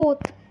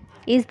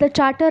is the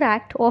Charter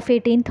Act of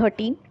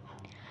 1813.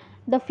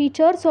 The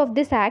features of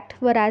this act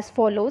were as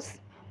follows.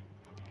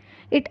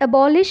 It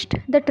abolished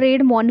the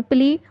trade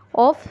monopoly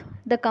of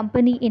the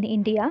company in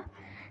India.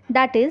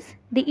 That is,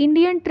 the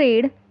Indian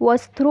trade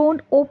was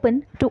thrown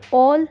open to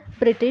all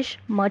British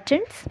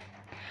merchants.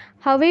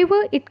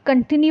 However, it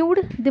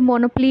continued the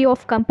monopoly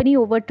of company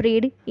over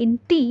trade in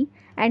tea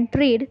and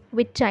trade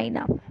with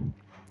China.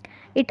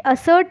 It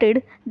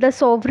asserted the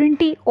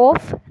sovereignty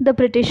of the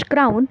British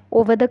Crown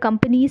over the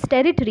company's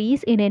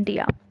territories in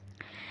India.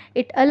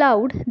 It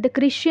allowed the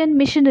Christian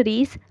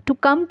missionaries to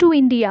come to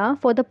India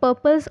for the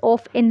purpose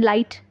of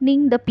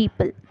enlightening the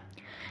people.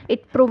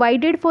 It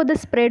provided for the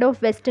spread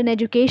of Western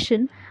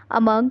education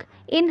among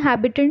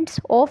inhabitants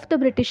of the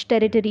British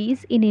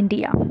territories in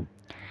India.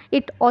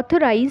 It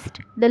authorized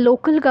the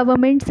local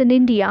governments in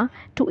India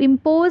to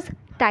impose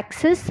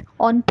taxes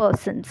on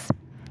persons.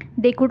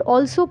 They could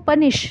also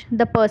punish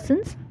the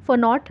persons for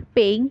not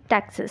paying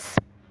taxes.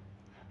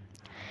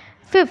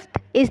 Fifth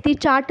is the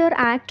Charter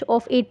Act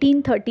of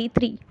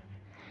 1833.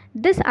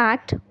 This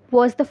act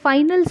was the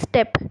final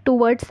step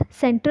towards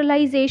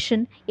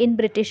centralization in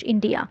British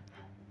India.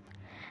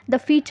 The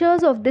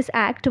features of this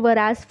act were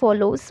as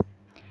follows.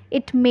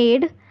 It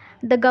made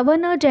the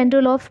Governor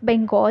General of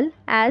Bengal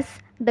as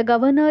the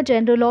Governor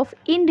General of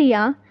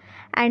India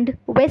and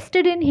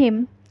vested in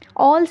him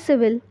all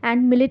civil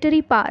and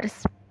military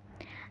powers.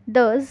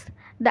 Thus,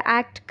 the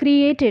act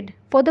created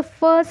for the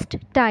first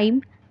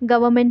time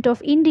Government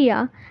of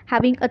India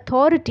having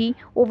authority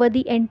over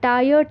the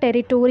entire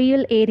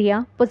territorial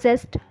area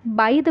possessed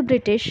by the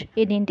British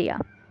in India.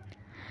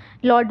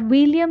 Lord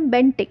William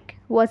Bentinck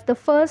was the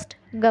first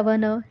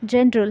Governor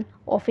General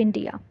of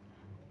India.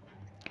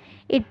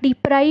 It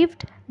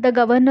deprived the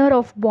Governor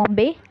of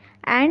Bombay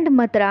and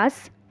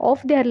Madras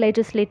of their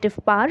legislative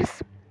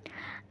powers.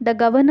 The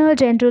Governor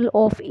General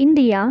of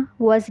India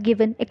was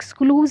given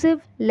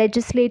exclusive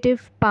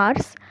legislative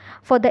powers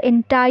for the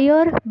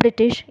entire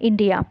British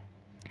India.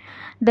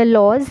 The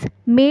laws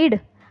made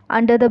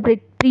under the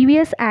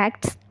previous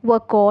acts were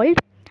called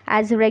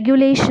as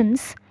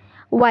regulations,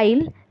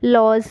 while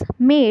laws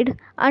made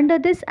under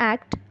this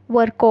act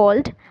were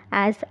called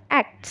as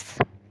acts.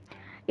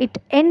 It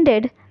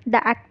ended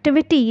the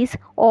activities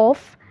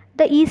of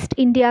the East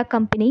India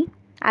Company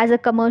as a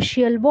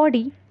commercial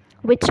body,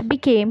 which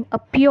became a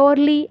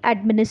purely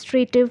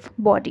administrative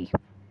body.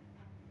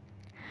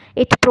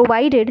 It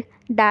provided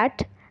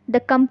that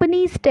the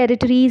company's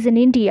territories in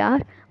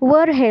India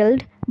were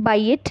held by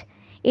it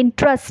in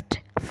trust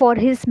for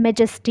His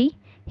Majesty,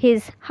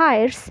 his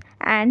heirs,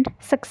 and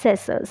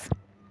successors.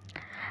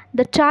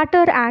 The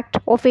Charter Act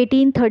of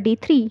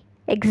 1833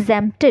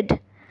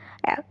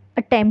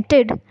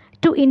 attempted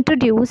to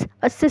introduce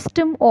a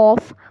system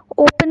of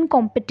open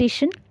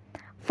competition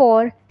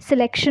for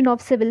selection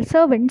of civil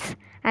servants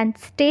and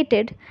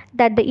stated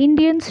that the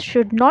Indians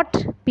should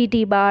not be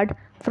debarred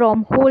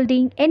from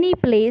holding any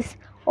place,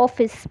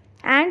 office,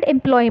 and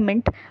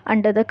employment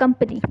under the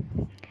company.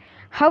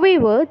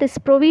 However, this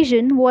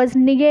provision was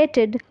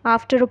negated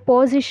after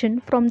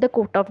opposition from the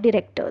Court of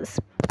Directors.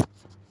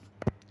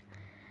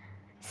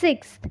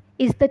 Sixth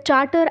is the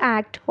Charter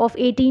Act of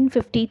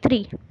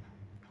 1853.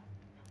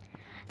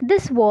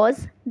 This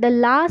was the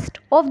last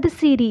of the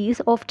series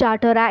of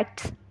Charter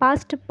Acts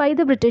passed by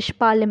the British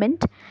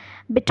Parliament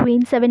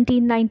between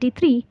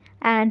 1793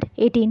 and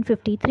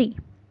 1853.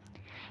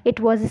 It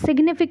was a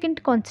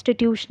significant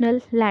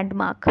constitutional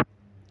landmark.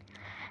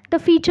 The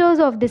features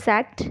of this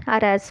act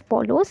are as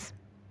follows.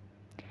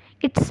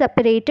 It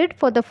separated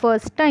for the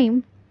first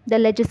time the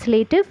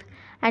legislative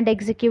and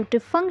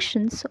executive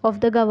functions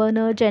of the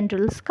Governor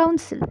General's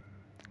Council.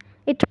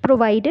 It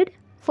provided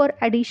for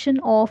addition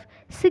of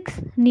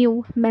 6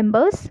 new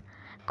members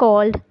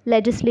called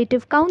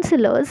legislative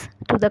councillors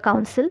to the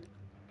council.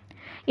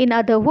 In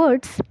other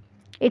words,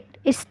 it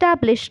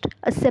established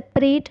a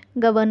separate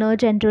Governor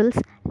General's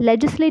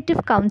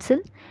Legislative Council,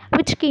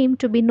 which came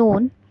to be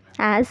known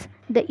as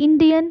the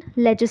Indian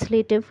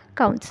Legislative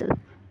Council.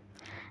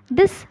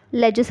 This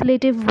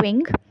legislative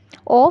wing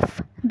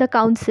of the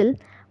council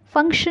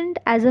functioned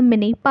as a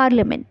mini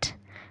parliament,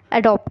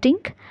 adopting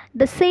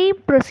the same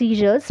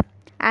procedures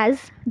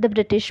as the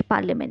British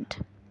Parliament.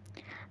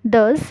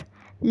 Thus,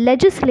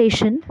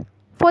 legislation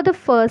for the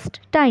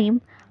first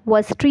time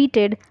was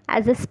treated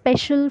as a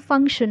special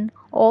function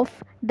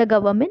of the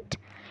government,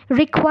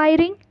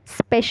 requiring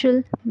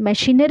special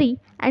machinery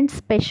and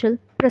special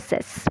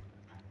process.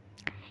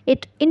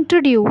 It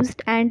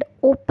introduced an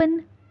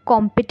open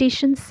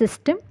competition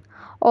system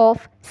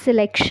of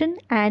selection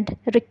and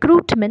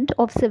recruitment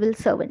of civil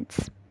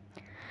servants.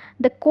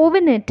 The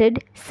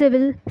covenanted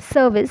civil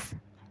service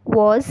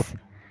was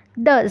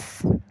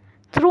thus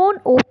thrown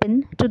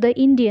open to the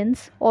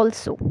Indians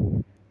also.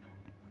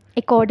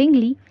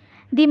 Accordingly,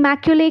 the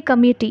Macaulay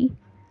Committee,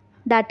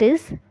 that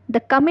is, the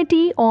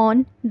Committee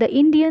on the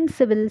Indian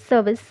Civil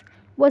Service,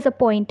 was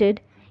appointed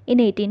in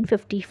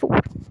 1854.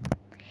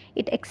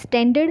 It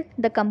extended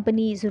the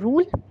company's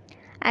rule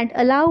and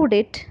allowed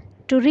it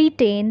to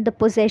retain the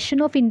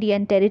possession of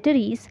Indian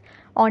territories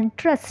on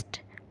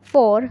trust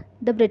for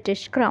the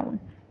British Crown.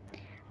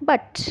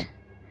 But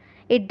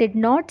it did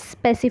not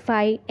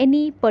specify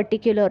any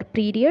particular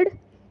period,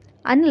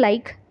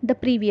 unlike the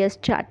previous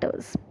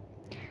charters.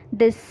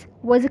 This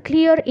was a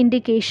clear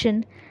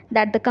indication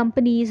that the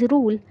company's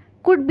rule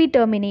could be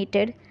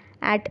terminated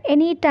at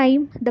any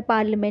time the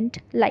Parliament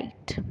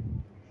liked.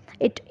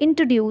 It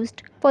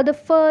introduced for the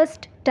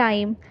first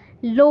time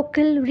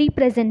local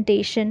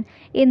representation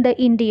in the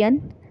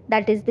Indian,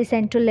 that is the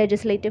Central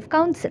Legislative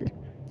Council.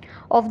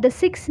 Of the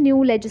 6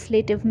 new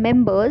legislative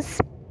members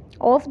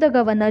of the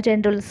Governor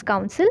General's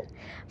Council,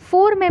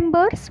 4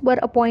 members were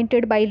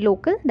appointed by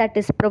local, that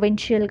is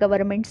provincial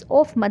governments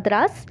of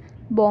Madras,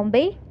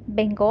 Bombay,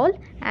 Bengal,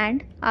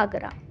 and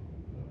Agra.